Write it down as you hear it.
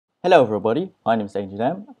Hello everybody, my name is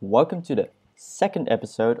Angel. Welcome to the second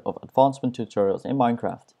episode of Advancement Tutorials in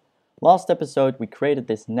Minecraft. Last episode we created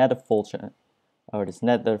this nether folder,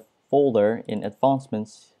 in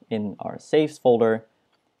Advancements in our saves folder.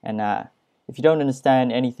 And if you don't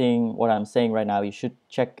understand anything what I'm saying right now, you should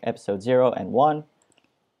check episode 0 and 1.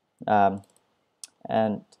 And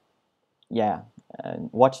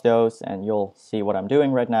watch those and you'll see what I'm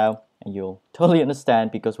doing right now. And you'll totally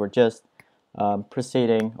understand because we're just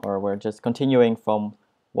proceeding, or we're just continuing from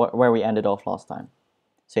where we ended off last time.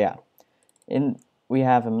 So yeah, we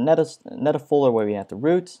have a nether folder where we have the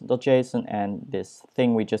root.json and this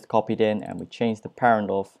thing we just copied in, and we changed the parent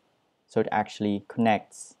of so it actually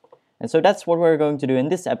connects. And so that's what we're going to do in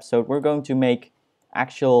this episode. We're going to make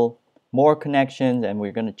actual more connections, and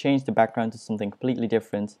we're going to change the background to something completely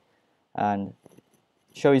different and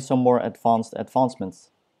show you some more advancements.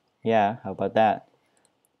 Yeah, how about that?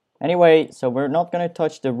 Anyway, so we're not going to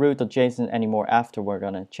touch the root.json anymore after we're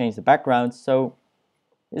going to change the background. So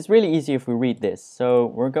it's really easy if we read this. So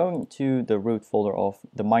we're going to the root folder of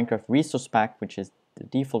the Minecraft resource pack, which is the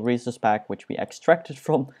default resource pack, which we extracted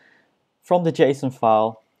from the JSON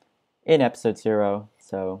file in episode 0.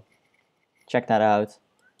 So check that out.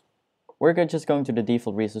 We're just going to the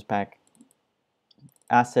default resource pack,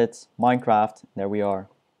 assets, Minecraft, there we are.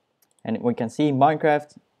 And we can see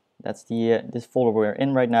Minecraft. That's the this folder we're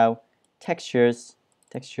in right now. Textures,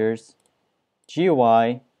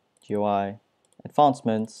 GUI,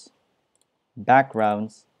 advancements,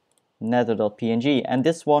 backgrounds, nether.png, and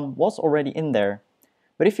this one was already in there.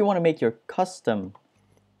 But if you want to make your custom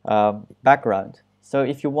background, so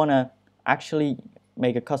if you want to actually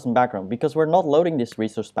make a custom background, because we're not loading this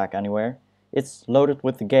resource pack anywhere, it's loaded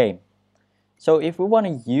with the game. So if we want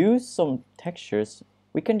to use some textures,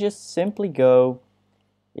 we can just simply go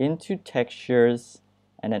into textures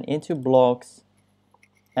and then into blocks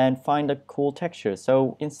and find a cool texture.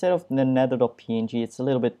 So instead of the nether.png, it's a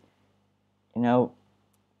little bit,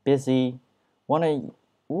 busy. We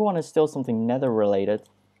want to still something nether related,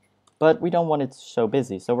 but we don't want it so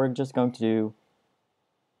busy. So we're just going to do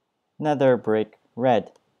nether brick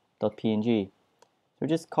red.png. So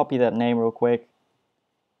just copy that name real quick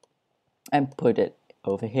and put it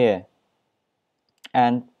over here.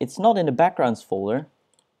 And it's not in the backgrounds folder.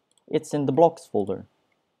 It's in the blocks folder,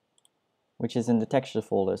 which is in the textures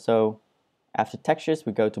folder. So after textures,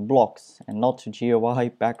 we go to blocks and not to GUI,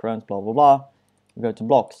 backgrounds, blah, blah, blah. We go to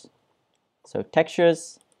blocks. So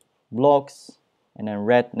textures, blocks, and then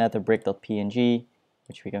red netherbrick.png,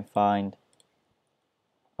 which we can find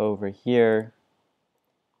over here,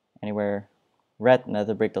 anywhere, red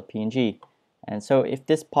netherbrick.png. And so if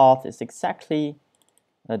this path is exactly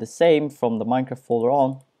the same from the Minecraft folder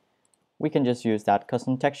on, we can just use that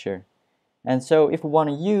custom texture. And so if we want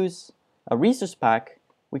to use a resource pack,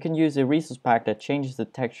 we can use a resource pack that changes the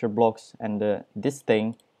texture blocks and this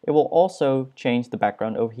thing. It will also change the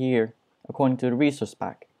background over here according to the resource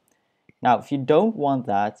pack. Now, if you don't want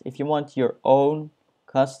that, if you want your own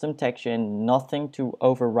custom texture and nothing to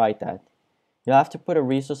overwrite that, you have to put a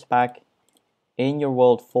resource pack in your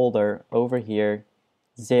world folder over here,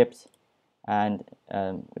 zipped, and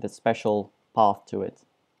with a special path to it.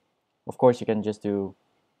 Of course, you can just do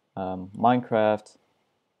Minecraft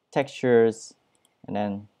textures and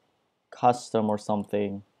then custom or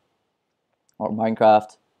something, or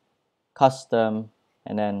Minecraft custom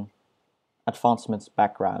and then advancements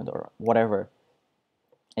background or whatever,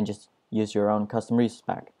 and just use your own custom resource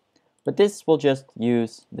pack. But this will just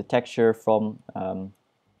use the texture from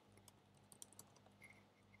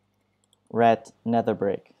red nether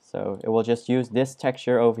brick. So it will just use this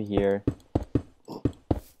texture over here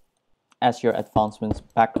as your advancements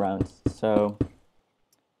background. So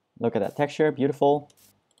look at that texture, beautiful.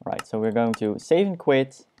 Right, so we're going to save and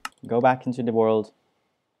quit, go back into the world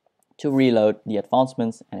to reload the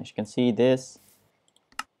advancements, and as you can see, this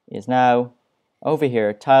is now over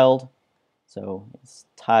here tiled. So it's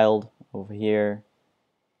tiled over here,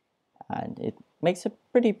 and it makes a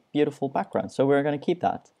pretty beautiful background. So we're going to keep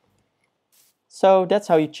that. So that's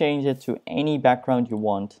how you change it to any background you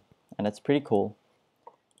want, and that's pretty cool.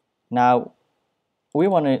 Now, we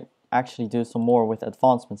want to actually do some more with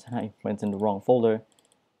advancements. I went in the wrong folder.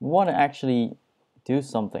 We want to actually do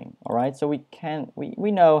something, all right? So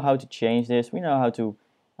we know how to change this. We know how to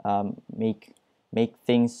make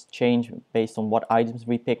things change based on what items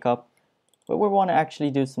we pick up, but we want to actually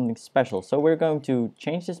do something special. So we're going to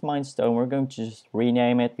change this mindstone. We're going to just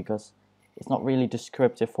rename it because it's not really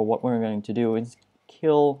descriptive for what we're going to do. It's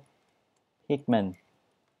kill pigmen.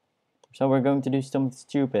 So we're going to do something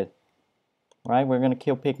stupid, right? We're going to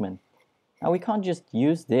kill pigmen. Now we can't just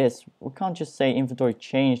use this. We can't just say inventory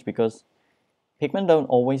changed because pigmen don't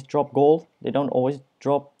always drop gold. They don't always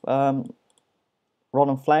drop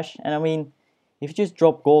rotten flesh. And I mean, if you just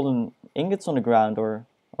drop golden ingots on the ground, or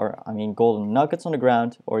I mean golden nuggets on the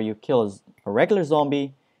ground, or you kill a regular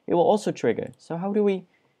zombie, it will also trigger. So how do we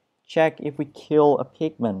check if we kill a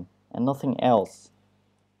pigman and nothing else?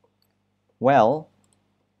 Well,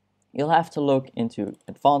 you'll have to look into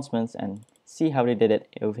advancements and see how they did it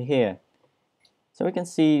over here. So we can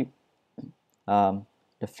see the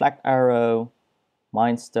flagged arrow,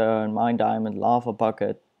 mine stone, mine diamond, lava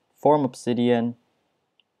bucket, form obsidian,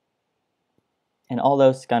 and all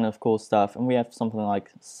those kind of cool stuff. And we have something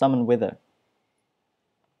like summon wither.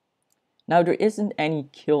 Now there isn't any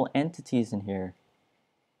kill entities in here,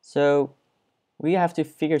 so we have to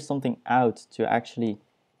figure something out to actually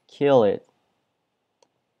kill it.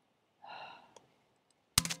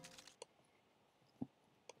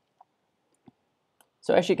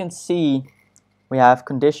 So as you can see, we have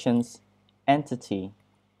conditions, entity.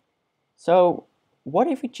 So what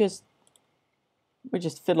if we just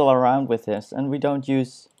fiddle around with this and we don't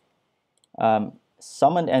use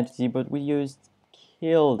summoned entity, but we used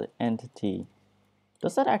killed entity?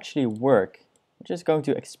 Does that actually work? I'm just going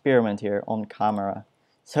to experiment here on camera.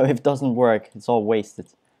 So if it doesn't work, it's all wasted.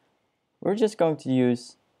 We're just going to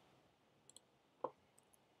use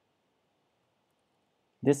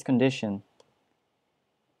this condition.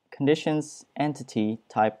 Conditions entity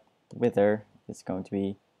type wither is going to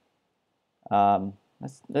be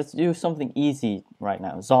let's do something easy right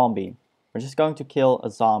now. Zombie. We're just going to kill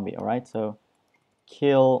a zombie, alright? So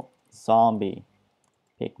kill zombie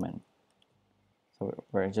pigman. So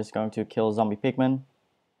we're just going to kill zombie pigman,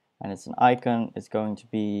 and it's an icon. It's going to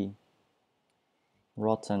be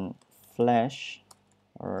rotten flesh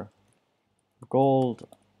or gold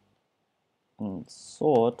and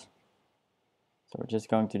sword. So we're just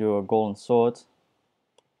going to do a golden sword.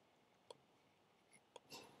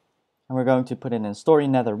 And we're going to put it in story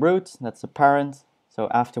nether root. That's the parent. So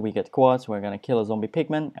after we get quartz, we're going to kill a zombie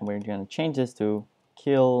pigman, and we're going to change this to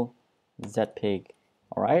kill zpig.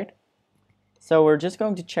 Alright? So we're just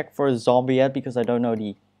going to check for a zombie yet because I don't know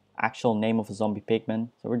the actual name of a zombie pigman.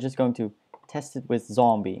 So we're just going to test it with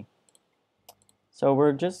zombie. So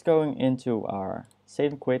we're just going into our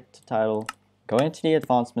save and quit title, go into the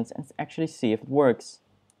advancements and actually see if it works.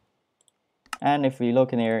 And if we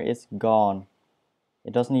look in here, it's gone.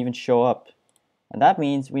 It doesn't even show up. And that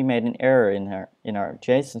means we made an error in our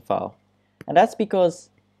JSON file. And that's because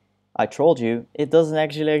I told you it doesn't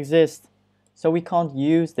actually exist. So we can't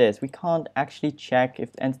use this. We can't actually check if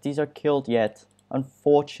entities are killed yet.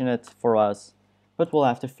 Unfortunate for us. But we'll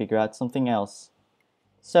have to figure out something else.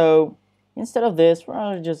 So instead of this, what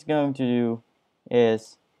we're just going to do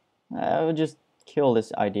is we'll just kill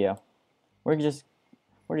this idea. We're just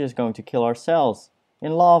going to kill ourselves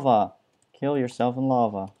in lava. Kill yourself in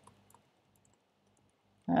lava.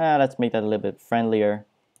 Let's make that a little bit friendlier.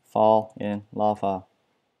 Fall in lava.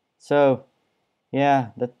 So yeah,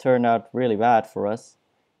 that turned out really bad for us.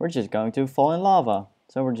 We're just going to fall in lava.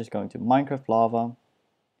 So we're just going to Minecraft lava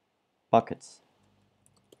buckets.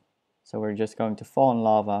 So we're just going to fall in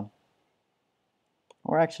lava.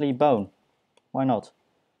 Or actually bone. Why not?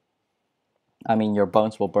 I mean, your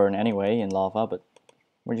bones will burn anyway in lava, but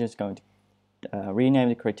we're just going to rename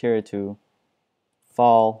the criteria to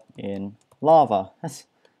fall in lava. That's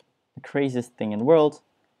the craziest thing in the world.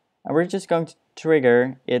 And we're just going to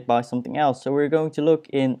trigger it by something else. So we're going to look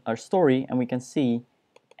in our story and we can see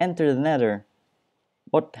enter the nether.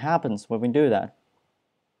 What happens when we do that?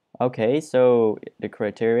 Okay, so the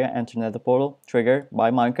criteria enter nether portal, trigger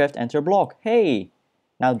by Minecraft enter block. Hey,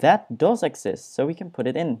 now that does exist, so we can put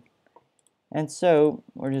it in. And so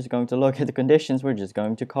we're just going to look at the conditions. We're just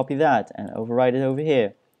going to copy that and overwrite it over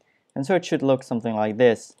here. And so it should look something like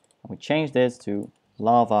this. And we change this to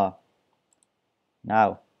lava.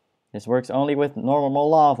 Now, this works only with normal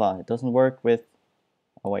lava. It doesn't work with...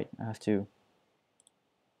 Oh wait, I have to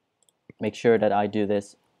make sure that I do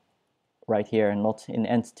this right here and not in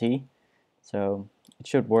entity. So it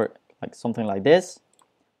should work like something like this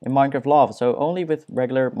in Minecraft lava. So only with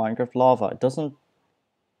regular Minecraft lava. It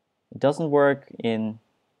doesn't work in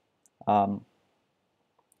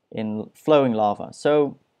flowing lava.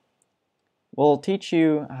 So we'll teach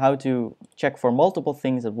you how to check for multiple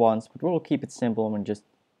things at once, but we'll keep it simple and just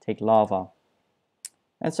take lava.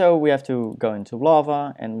 And so we have to go into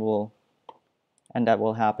lava and that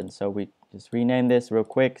will happen. So we just rename this real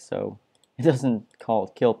quick so it doesn't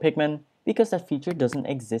kill pigmen because that feature doesn't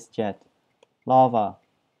exist yet. Lava,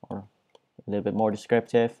 or a little bit more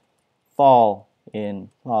descriptive, fall in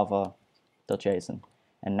lava.json.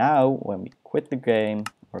 And now when we quit the game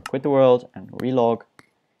or quit the world and relog,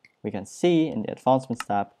 we can see in the advancements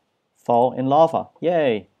tab, fall in lava.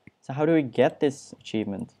 Yay! So how do we get this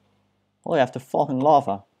achievement? Well, you have to fall in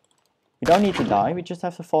lava. We don't need to die, we just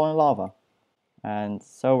have to fall in lava. And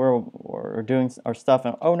so we're doing our stuff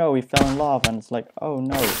and oh no, we fell in lava, and it's like, oh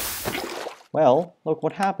no. Well, look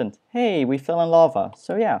what happened. Hey, we fell in lava.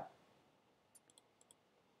 So yeah.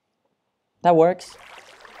 That works.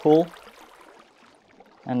 Cool.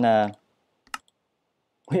 And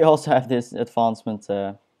we also have this advancement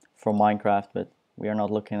for Minecraft, but we are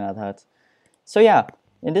not looking at that. So yeah,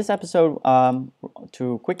 in this episode,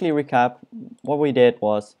 to quickly recap, what we did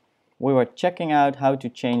was we were checking out how to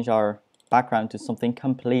change our background to something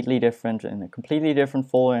completely different in a completely different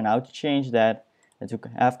folder and how to change that and to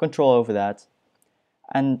have control over that.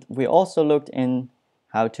 And we also looked in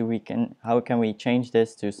how can we change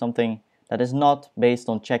this to something that is not based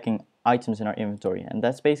on checking items in our inventory, and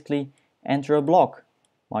that's basically enter a block,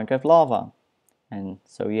 Minecraft lava. And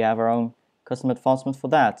so you have our own custom advancement for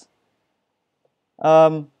that.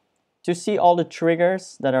 To see all the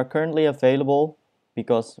triggers that are currently available,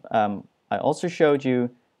 because I also showed you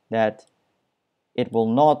that it will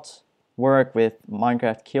not work with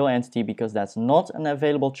Minecraft kill entity because that's not an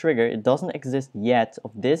available trigger. It doesn't exist yet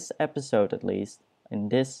of this episode, at least in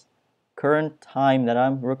this current time that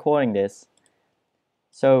I'm recording this.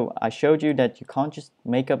 So I showed you that you can't just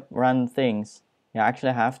make up random things. You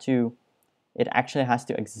actually have to, it actually has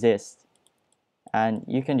to exist, and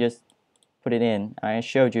you can just put it in. I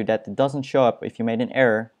showed you that it doesn't show up if you made an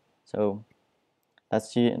error. So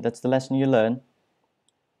that's the lesson you learn.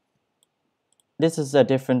 This is a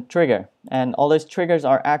different trigger, and all those triggers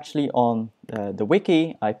are actually on the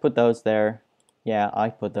wiki. I put those there. Yeah, I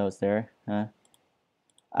put those there.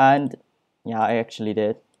 And yeah, I actually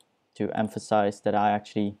did, to emphasize that I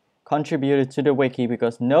actually contributed to the wiki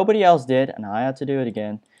because nobody else did, and I had to do it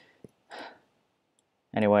again.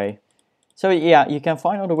 Anyway, so yeah, you can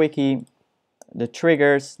find on the wiki the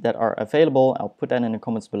triggers that are available. I'll put that in the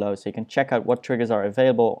comments below so you can check out what triggers are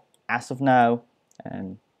available as of now.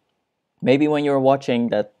 And maybe when you're watching,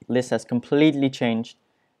 that list has completely changed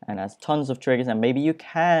and has tons of triggers, and maybe you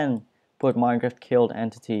can put Minecraft killed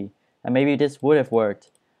entity, and maybe this would have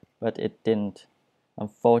worked, but it didn't,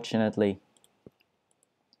 unfortunately.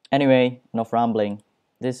 Anyway, enough rambling.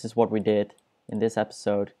 This is what we did in this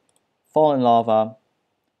episode. Fall in lava,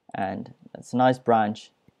 and that's a nice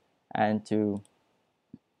branch. And to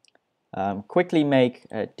quickly make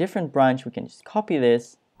a different branch, we can just copy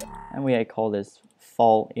this, and we call this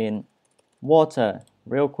fall in water.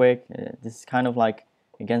 Real quick, this is kind of like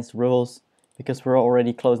against rules because we're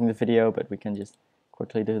already closing the video, but we can just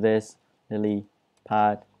quickly do this. Lily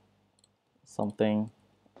pad something.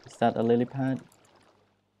 Is that a lily pad?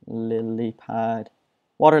 Lily pad.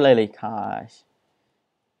 Water lily. Gosh,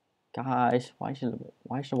 why should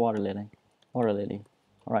water lily? Water lily.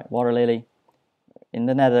 All right, water lily. In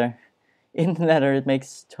the nether. In the nether, it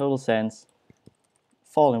makes total sense.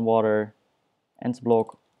 Fall in water. Ends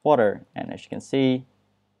block water, and as you can see,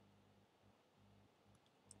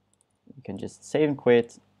 you can just save and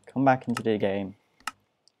quit, come back into the game,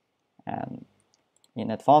 and in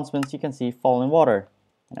advancements you can see fall in water,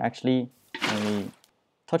 and actually when we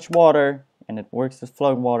touch water and it works with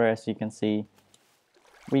flowing water, as you can see,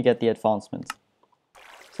 we get the advancement.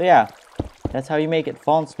 So yeah, that's how you make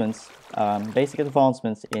advancements, basic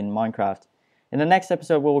advancements in Minecraft. In the next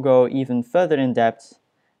episode we'll go even further in depth,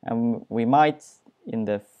 and we might in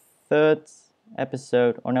the fourth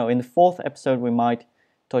episode we might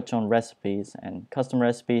touch on recipes and custom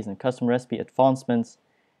recipe advancements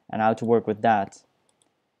and how to work with that.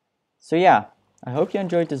 So yeah, I hope you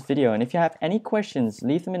enjoyed this video, and if you have any questions,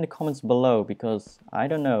 leave them in the comments below, because I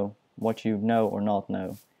don't know what you know or not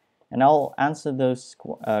know, and I'll answer those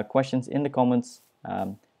questions in the comments.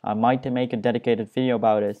 I might make a dedicated video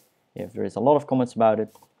about it if there is a lot of comments about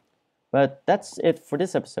it. But that's it for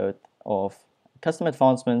this episode of Custom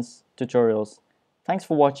Advancements Tutorials. Thanks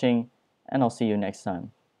for watching, and I'll see you next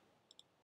time.